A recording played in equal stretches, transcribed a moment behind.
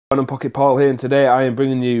I'm Pocket Paul here, and today I am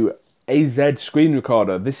bringing you a Z screen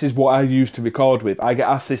recorder. This is what I use to record with. I get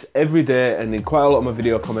asked this every day, and in quite a lot of my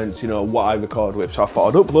video comments, what I record with. So I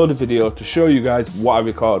thought I'd upload a video to show you guys what I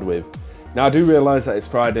record with. Now I do realise that it's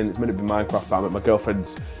Friday and it's meant to be Minecraft, but I'm at my girlfriend's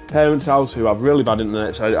parents' house who have really bad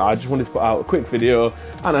internet, so I just wanted to put out a quick video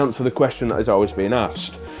and answer the question that is always being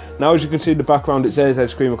asked. Now, as you can see in the background, it says Z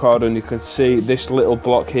screen recorder, and you can see this little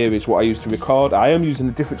block here is what I use to record. I am using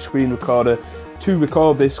a different screen recorder to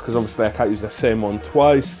record this because obviously I can't use the same one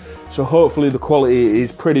twice, so hopefully the quality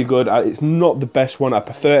is pretty good. It's not the best one. I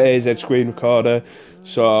prefer a Z screen recorder,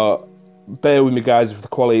 so bear with me guys if the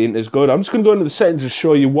quality isn't as good. I'm just going to go into the settings to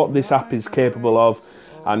show you what this app is capable of,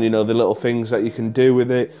 and the little things that you can do with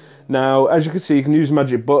it. Now, as you can see, you can use the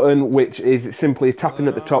magic button, which is simply tapping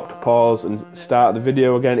at the top to pause and start the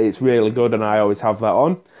video again. It's really good, and I always have that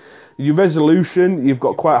on. Your resolution, you've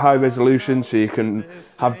got quite high resolution, so you can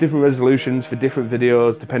have different resolutions for different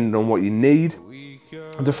videos depending on what you need.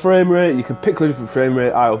 The frame rate, you can pick a different frame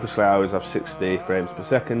rate. I always have 60 frames per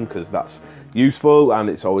second because that's useful and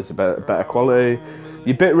it's always a better quality.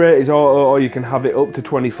 Your bit rate is auto, or you can have it up to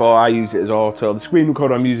 24. I use it as auto. The screen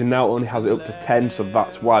recorder I'm using now only has it up to 10, so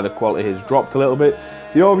that's why the quality has dropped a little bit.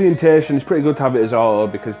 The orientation is pretty good to have it as auto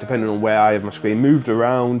because depending on where I have my screen moved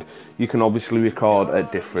around, you can obviously record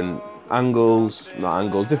at different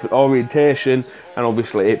different orientation, and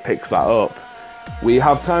obviously it picks that up. We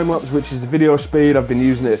have time-lapse, which is the video speed. I've been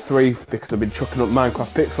using it at 3 because I've been chucking up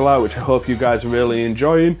Minecraft pixel out, which I hope you guys are really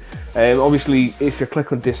enjoying. Obviously, if you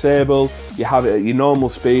click on disable, you have it at your normal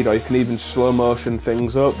speed, or you can even slow motion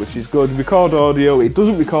things up, which is good. Record audio, it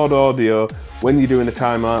doesn't record audio when you're doing a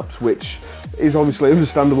time-lapse, which is obviously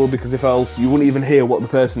understandable because if else you wouldn't even hear what the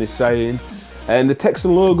person is saying. And the text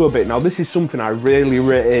and logo bit, now this is something I really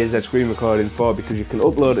rate Z screen recording for, because you can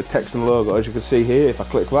upload a text and logo. As you can see here, if I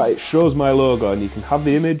click that, it shows my logo, and you can have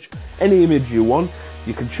the image, any image you want.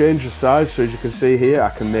 You can change the size, so as you can see here,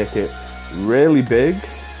 I can make it really big,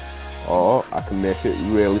 or I can make it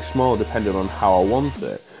really small depending on how I want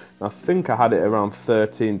it. I think I had it around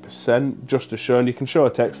 13% just to show, and you can show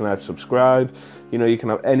a text and I have subscribe. You can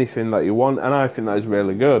have anything that you want, and I think that is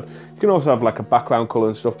really good. You can also have like a background colour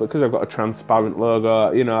and stuff, but because I've got a transparent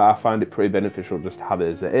logo, I find it pretty beneficial just to have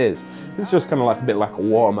it as it is. It's just kind of like a bit like a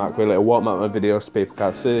watermark, really, a watermark my videos so people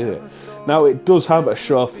can't see it. Now, it does have a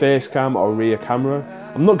show face cam or rear camera.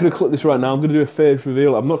 I'm not going to click this right now. I'm going to do a face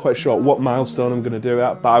reveal. I'm not quite sure what milestone I'm going to do it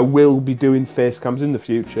at, but I will be doing face cams in the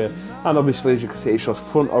future. And obviously, as you can see, it shows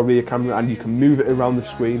front or rear camera, and you can move it around the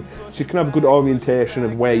screen, so you can have a good orientation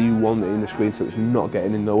of where you want it in the screen, so it's not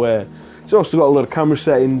getting in the way. It's also got a lot of camera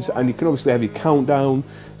settings, and you can obviously have your countdown,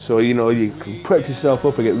 so you can prep yourself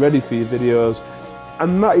up and get ready for your videos.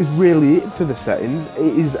 And that is really it for the settings.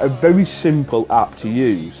 It is a very simple app to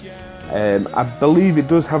use. I believe it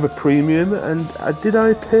does have a premium, and did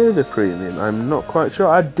I pay the premium? I'm not quite sure.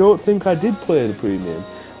 I don't think I did pay the premium.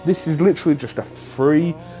 This is literally just a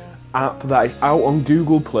free app that is out on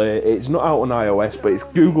Google Play. It's not out on iOS, but it's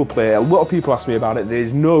Google Play. A lot of people ask me about it.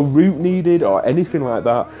 There's no root needed or anything like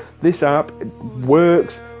that. This app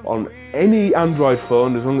works on any Android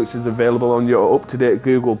phone as long as it's available on your up-to-date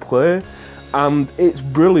Google Play, and it's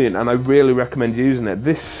brilliant, and I really recommend using it.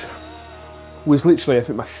 This was literally, I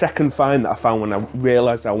think, my second find that I found when I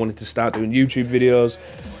realised I wanted to start doing YouTube videos,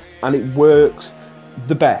 and it works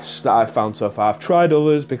the best that I've found so far. I've tried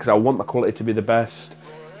others because I want the quality to be the best,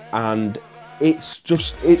 and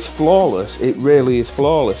it's flawless. It really is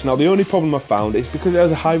flawless. Now, the only problem I found is because it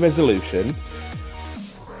has a high resolution,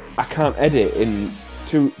 I can't edit in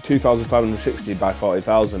 2560 by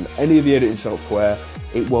 40,000. Any of the editing software,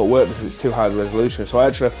 it won't work because it's too high the resolution, so I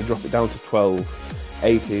actually have to drop it down to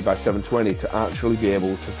 1280 by 720 to actually be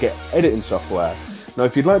able to get editing software. Now,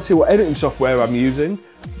 if you'd like to see what editing software I'm using,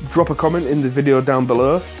 drop a comment in the video down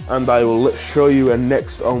below, and I will show you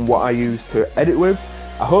next on what I use to edit with.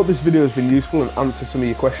 I hope this video has been useful and answered some of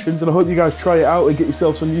your questions, and I hope you guys try it out and get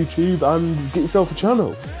yourself some YouTube and get yourself a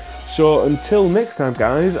channel. So until next time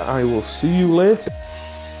guys, I will see you later.